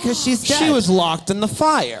 Because she's dead. She was locked in the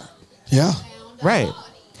fire. Yeah. Right.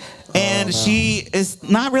 And she is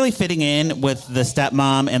not really fitting in with the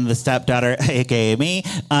stepmom and the stepdaughter, aka me,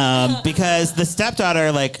 because the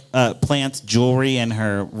stepdaughter plants jewelry in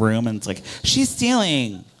her room, and it's like she's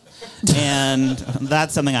stealing, and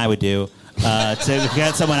that's something I would do to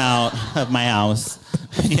get someone out of my house,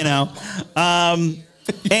 you know.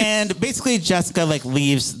 And basically, Jessica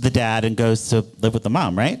leaves the dad and goes to live with the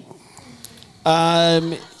mom, right?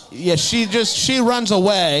 Yeah, she runs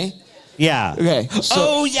away. Yeah. Okay.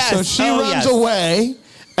 So she runs away,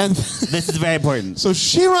 and this is very important. So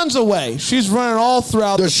she runs away. She's running all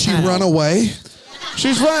throughout. Does she run away?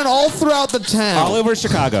 She's running all throughout the town, all over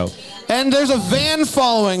Chicago. And there's a van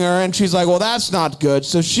following her, and she's like, "Well, that's not good."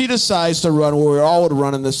 So she decides to run where we all would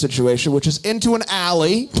run in this situation, which is into an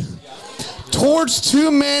alley, towards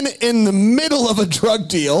two men in the middle of a drug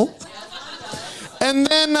deal. And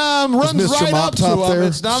then runs right up to him. There?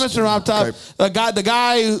 It's not Mr. Mop Top. Okay. The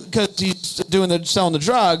guy, because he's selling the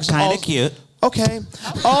drugs. Kind of cute. Okay.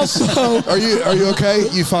 Also, are you okay?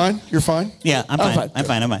 You fine? You're fine? Yeah, I'm fine. I'm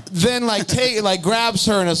fine. Then grabs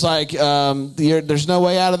her and is like, "There's no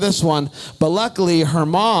way out of this one." But luckily, her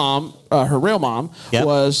mom, her real mom,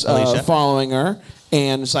 was following her.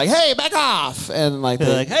 And it's like, "Hey, back off!" And they're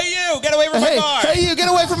like, "Hey, you, get away from my car!" Hey, you, get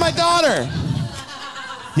away from my daughter!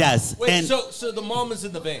 Yes. Wait, and so the mom is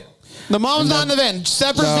in the van. The mom's not in the van.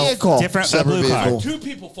 Separate vehicle. Different Separate blue vehicle. car. Two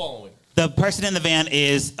people following. The person in the van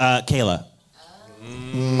is Kayla.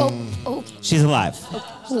 Oh. She's alive.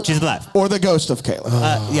 She's alive. Or the ghost of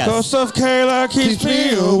Kayla. Yes. Ghost of Kayla keeps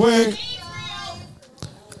me awake.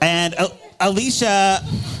 And Alicia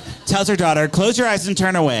tells her daughter, "Close your eyes and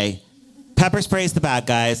turn away." Pepper sprays the bad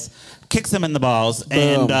guys, kicks them in the balls,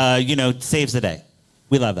 and saves the day.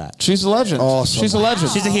 We love that. She's a legend. Awesome. She's a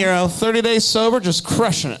legend. She's a hero. 30 days sober, just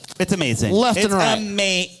crushing it. It's amazing. Left and right.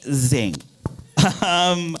 It's amazing.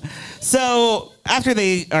 So after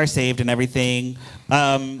they are saved and everything,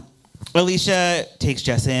 Alicia takes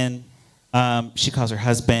Jess in. She calls her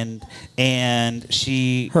husband, and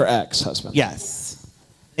her ex-husband. Yes.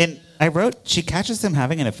 And I wrote, she catches him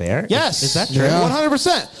having an affair. Yes. Is that true? Yeah.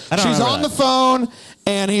 100%. I don't She's remember on that. the phone,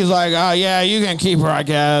 and he's like, "Yeah, you can keep her, I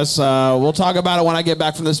guess. We'll talk about it when I get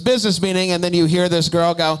back from this business meeting." And then you hear this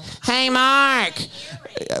girl go, "Hey, Mark."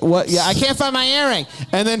 "What? Yeah, I can't find my earring."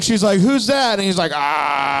 And then she's like, "Who's that?" And he's like,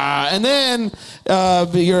 "Ah." And then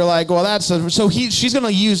you're like, "Well, she's going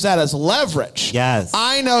to use that as leverage." Yes.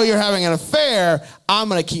 "I know you're having an affair. I'm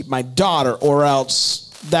going to keep my daughter, or else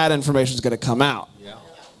that information is going to come out."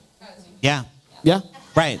 Yeah. Yeah.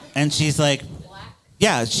 Right. And she's like,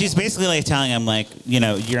 yeah, she's basically telling him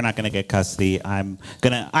you're not going to get custody. I'm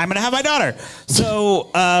going to have my daughter.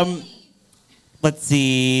 So, let's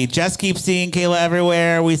see. Jess keeps seeing Kayla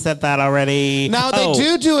everywhere. We said that already. Now they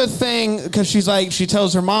do a thing because she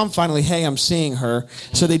tells her mom finally, "Hey, I'm seeing her."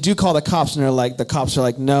 So they do call the cops, and the cops are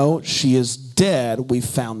like, "No, she is dead. We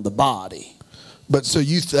found the body." But so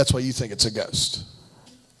that's why you think it's a ghost.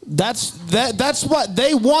 That's what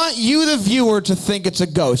they want you, the viewer, to think it's a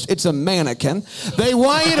ghost. It's a mannequin. They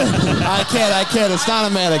want you to. I can't. It's not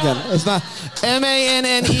a mannequin. It's not.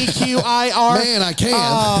 MANNEQIR. Man, I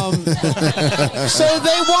can. So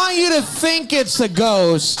they want you to think it's a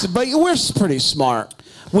ghost, but we're pretty smart.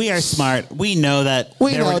 We are smart. We know that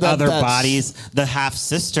We there know were that other that's- bodies. The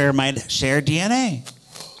half-sister might share DNA.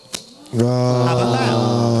 How about that?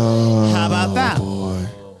 How about that? Boy.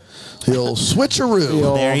 He'll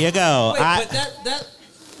switcheroo. There you go. Wait, but that.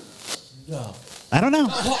 No. I don't know.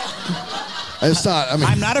 It's not. I mean,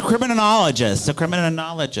 I'm not a criminologist.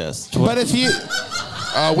 But if you,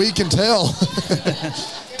 we can tell.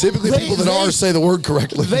 Typically, people that are say the word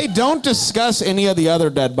correctly. They don't discuss any of the other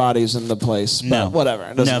dead bodies in the place. But No. whatever.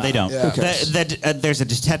 It doesn't No, they matter. don't. Who cares? There's a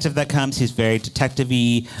detective that comes. He's very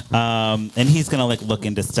detective-y, and he's going to look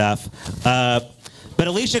into stuff. But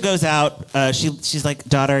Alicia goes out. She's like,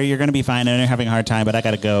 daughter, you're going to be fine. I know you're having a hard time, but I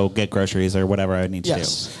got to go get groceries or whatever I need to do.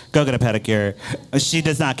 Go get a pedicure. She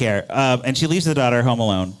does not care. And she leaves the daughter home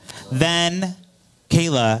alone. Then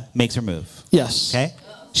Kayla makes her move. Yes. Okay?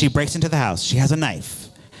 She breaks into the house. She has a knife.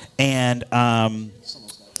 And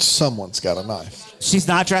someone's got a knife. She's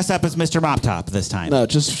not dressed up as Mr. Mop Top this time. No,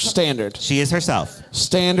 just standard. She is herself.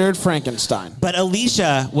 Standard Frankenstein. But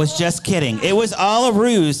Alicia was just kidding. It was all a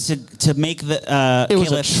ruse to make the It was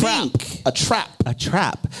Kayla a trap. think- A trap. a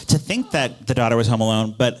trap to think that the daughter was home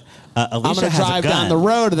alone. But Alicia I'm gonna has a drive gun. down the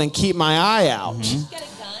road and then keep my eye out.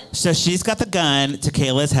 So she's got the gun to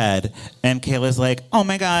Kayla's head, and Kayla's like, "Oh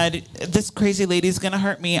my God, this crazy lady's gonna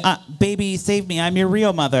hurt me. Baby, save me. I'm your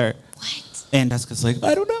real mother." What? And Jessica's like,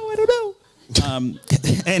 "I don't know.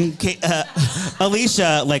 And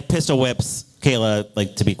Alicia like pistol whips Kayla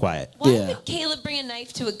like to be quiet. Why Yeah. would Caleb bring a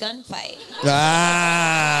knife to a gunfight?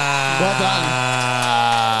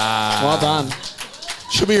 Well done.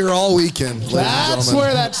 She'll be here all weekend, ladies and That's gentlemen.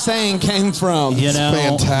 where that saying came from. You know,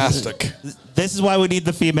 Fantastic. This is why we need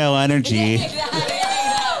the female energy.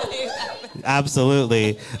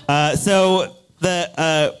 Absolutely. So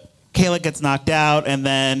the Kayla gets knocked out, and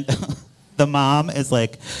then the mom is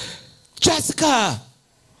like, "Jessica,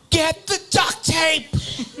 get the duct tape."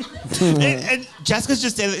 and Jessica's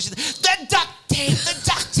just standing there. She's like, "The duct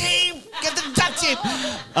tape, get the duct tape."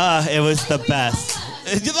 It was the best.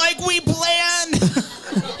 Like we planned.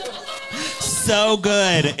 So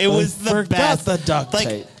good. It was the forgot best. the duct like,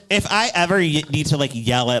 tape. If I ever need to like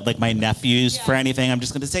yell at like my nephews for anything, I'm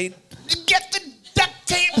just gonna say, "Get the duct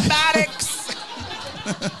tape, Maddox."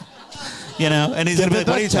 You know, and he's gonna be like,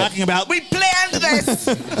 "What are you talking about? We planned this."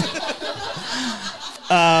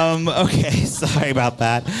 Okay, sorry about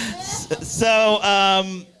that. So,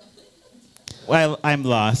 well, I'm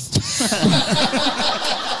lost.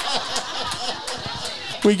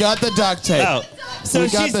 We got the duct tape. Oh, so We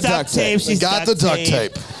got she's the duct duct tape. tape. She's Got the duct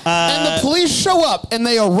tape. And the police show up and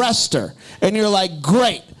they arrest her. And you're like,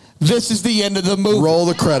 great, this is the end of the movie. Roll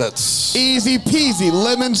the credits. Easy peasy,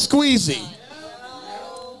 lemon squeezy.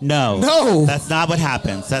 No, that's not what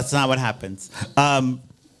happens. That's not what happens.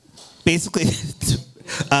 Basically,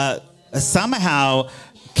 somehow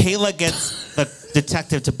Kayla gets the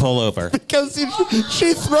detective to pull over. Because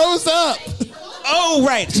she throws up. Oh,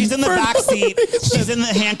 right. She's in the For back no seat. reason. She's in the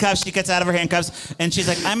handcuffs. She gets out of her handcuffs, and she's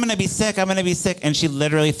like, "I'm going to be sick. I'm going to be sick." And she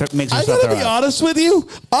literally makes I herself gotta throw be up. honest with you,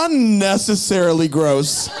 unnecessarily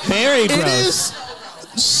gross. Very It gross. is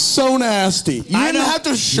so nasty. You I didn't don't- have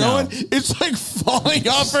to show no. it. It's like falling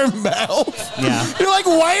off her mouth. Yeah. You're like,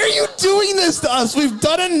 why are you doing this to us? We've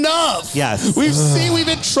done enough. Yes. We've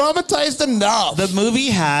been traumatized enough. The movie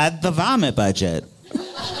had the vomit budget.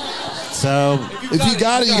 So, If you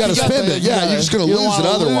got it, you got to spend it. Yeah, you're just going to You lose don't it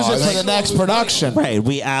wanna lose otherwise. it for the next production. right,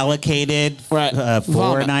 we allocated Right.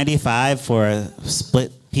 $4.95 for a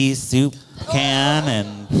split pea soup can,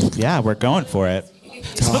 and yeah, we're going for it.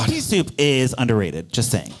 Split pea soup is underrated,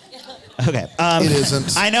 just saying. Okay. It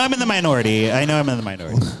isn't. I know I'm in the minority.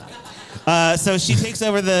 So she takes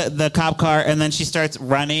over the cop car, and then she starts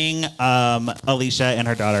running Alicia and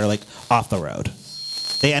her daughter like off the road.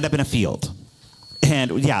 They end up in a field.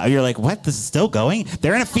 And yeah, you're like, what? This is still going?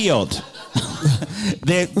 They're in a field.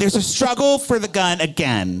 There's a struggle for the gun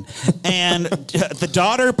again. And the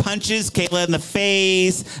daughter punches Kayla in the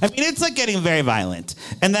face. I mean, it's like getting very violent.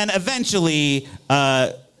 And then eventually,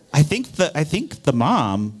 I think the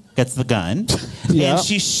mom gets the gun. Yeah. And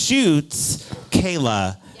she shoots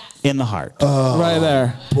Kayla in the heart. Right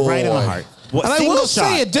there. Right in the heart. And I Single will shot.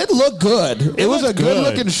 say, it did look good. It was a looked good good.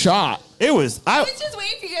 looking shot. It was. I was just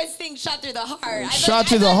waiting for you guys to think shot through the heart. Shot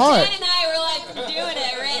through the heart. Dan and I were like doing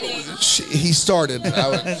it already. He started.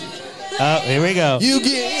 Oh, here we go. You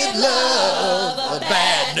give love a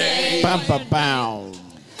bad name. Bam, bam, bam.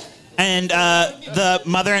 And the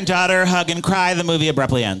mother and daughter hug and cry. The movie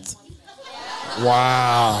abruptly ends.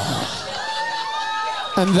 Wow.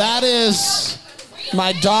 And that is,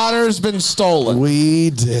 my daughter's been stolen.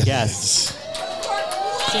 We did. Yes.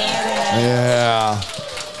 Yeah.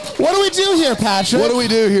 What do we do here, Patrick? What do we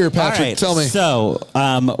do here, Patrick? All right, Tell me. So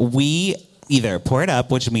we either pour it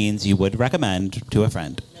up, which means you would recommend to a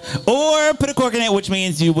friend, or put a cork in it, which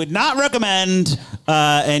means you would not recommend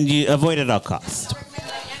and you avoid it at all costs.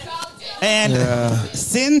 And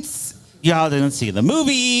since y'all didn't see the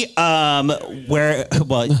movie,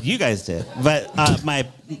 well, you guys did, but my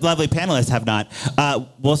lovely panelists have not,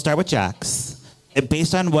 we'll start with Jax.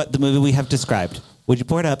 Based on what the movie we have described, would you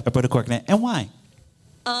pour it up or put a cork in it, and why?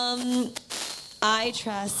 I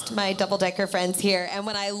trust my double-decker friends here, and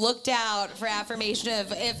when I looked out for affirmation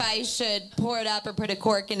of if I should pour it up or put a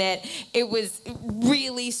cork in it, it was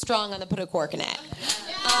really strong on the put a cork in it.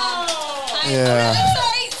 I'm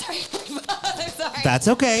sorry. I'm sorry. That's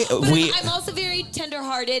okay. But I'm also very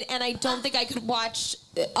tender-hearted, and I don't think I could watch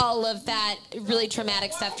all of that really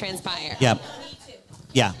traumatic stuff transpire. Yep.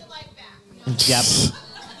 Yeah. Yep.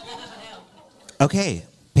 Okay,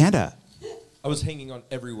 Panda. I was hanging on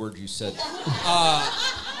every word you said.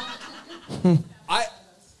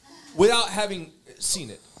 Without having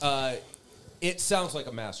seen it, it sounds like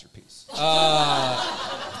a masterpiece.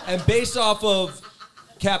 And based off of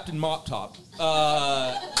Captain Mop Top,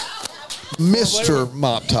 Mr.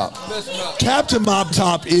 Mop Top. Captain Mop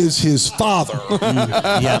Top is his father.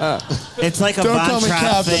 Yep. It's like a Von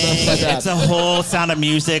Trapp thing. It's a whole Sound of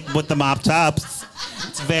Music with the mop tops.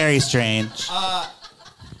 It's very strange.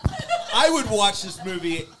 I would watch this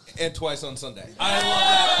movie and Twice on Sunday. I love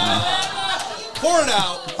that. Pour it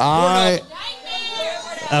out.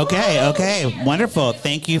 Okay. Wonderful.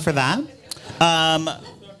 Thank you for that.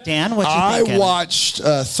 Dan, what you thinking? I watched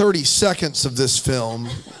 30 seconds of this film,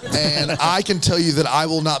 and I can tell you that I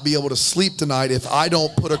will not be able to sleep tonight if I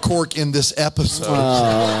don't put a cork in this episode,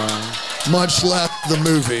 much less the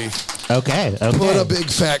movie. Okay. Put a big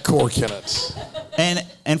fat cork in it.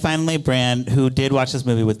 And finally, Brand, who did watch this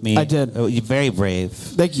movie with me. I did. Oh, you're very brave.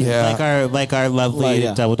 Thank you. Yeah. Like our lovely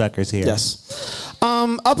double duckers here. Yes.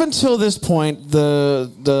 Up until this point,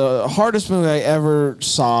 the hardest movie I ever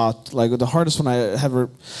saw, the hardest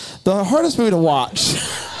movie to watch.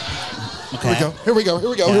 Okay. Here we go.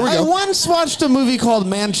 I once watched a movie called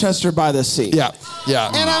Manchester by the Sea. Yeah.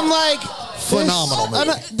 And I'm like, phenomenal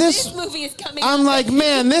movie. This movie is coming. I'm like,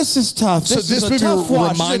 man, this is tough. This movie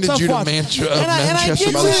reminded you of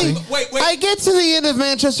Manchester by the Sea? Wait. I get to the end of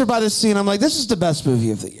Manchester by the Sea, and I'm like, this is the best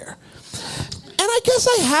movie of the year. And I guess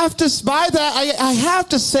I have to buy that. I have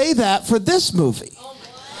to say that for this movie,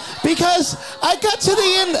 because I got to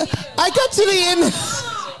the end.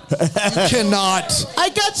 You cannot. I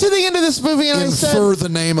got to the end of this movie and I said, infer the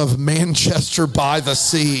name of Manchester by the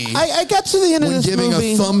Sea. I got to the end of this movie. When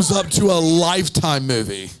giving a thumbs up to a Lifetime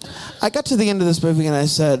movie. I got to the end of this movie and I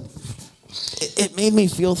said, it made me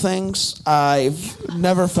feel things I've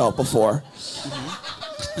never felt before.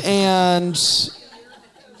 And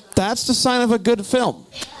that's the sign of a good film.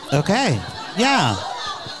 Okay. Yeah.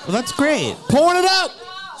 Well, that's great. Pouring it up.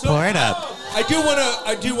 Pour it up. I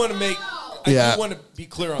do want to be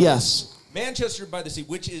clear on this. Manchester by the Sea,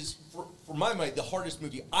 which is, for my mind, the hardest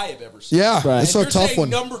movie I have ever seen. Yeah, right. It's a tough one.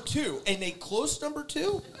 Number 2, and a close number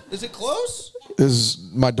 2? Is it close? Is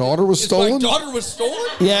My Daughter Was Stolen? My Daughter Was Stolen?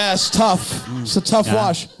 Yeah, it's tough. It's a tough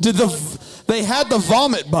watch. They had the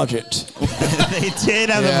vomit budget. They did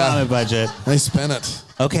have the vomit budget. They spent it.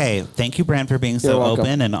 Okay, thank you, Brand, for being so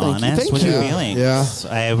open and honest with your feelings. Yeah.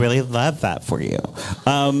 I really love that for you.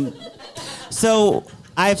 So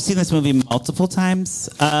I've seen this movie multiple times,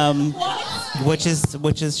 which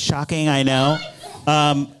is shocking, I know.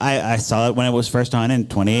 I saw it when it was first on in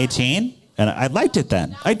 2018, and I liked it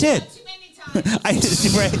then. I did.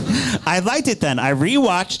 I liked it then. I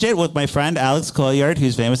rewatched it with my friend Alex Colliard,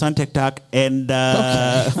 who's famous on TikTok, and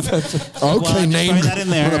okay, name. That in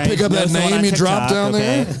there. I'm gonna pick up that name you dropped down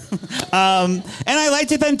there. And I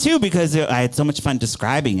liked it then too because I had so much fun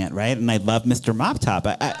describing it, right? And I love Mr. Mop Top.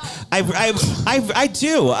 I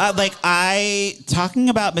do. Talking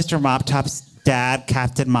about Mr. Mop Top's dad,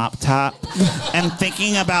 Captain Mop Top, and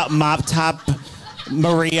thinking about Mop Top,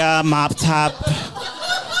 Maria Mop Top.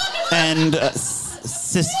 And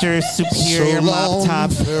Sister Superior Mop Top.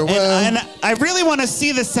 And I really want to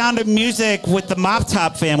see the Sound of Music with the Mop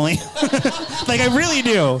Top family. I really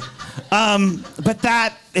do. But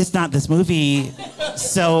that is not this movie.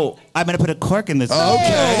 So I'm going to put a cork in this movie.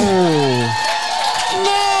 Okay.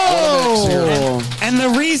 No. And the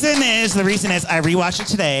reason is I rewatched it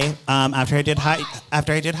today after I did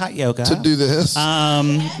hot yoga to do this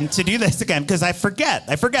again because I forget.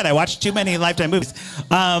 I watched too many Lifetime movies,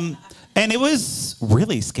 and it was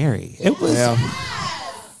really scary. It was. Yeah.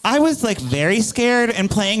 I was very scared and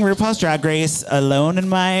playing RuPaul's Drag Race alone in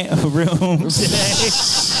my room today,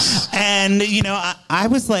 and I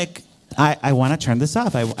was like, I want to turn this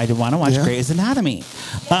off. I want to watch Grey's Anatomy.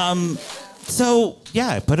 So,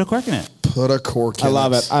 I put a cork in it. Put a cork in it. I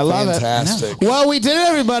love it. Fantastic. Well, we did it,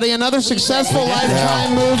 everybody. Another successful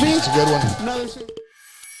Lifetime movie. It's a good one.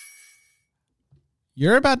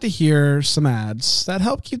 You're about to hear some ads that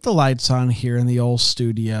help keep the lights on here in the old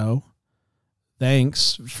studio.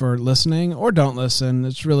 Thanks for listening or don't listen.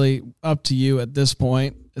 It's really up to you at this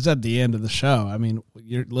point. It's at the end of the show. I mean,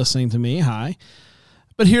 you're listening to me. Hi.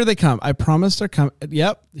 But here they come. I promise they're coming.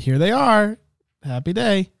 Yep, here they are. Happy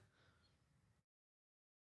day.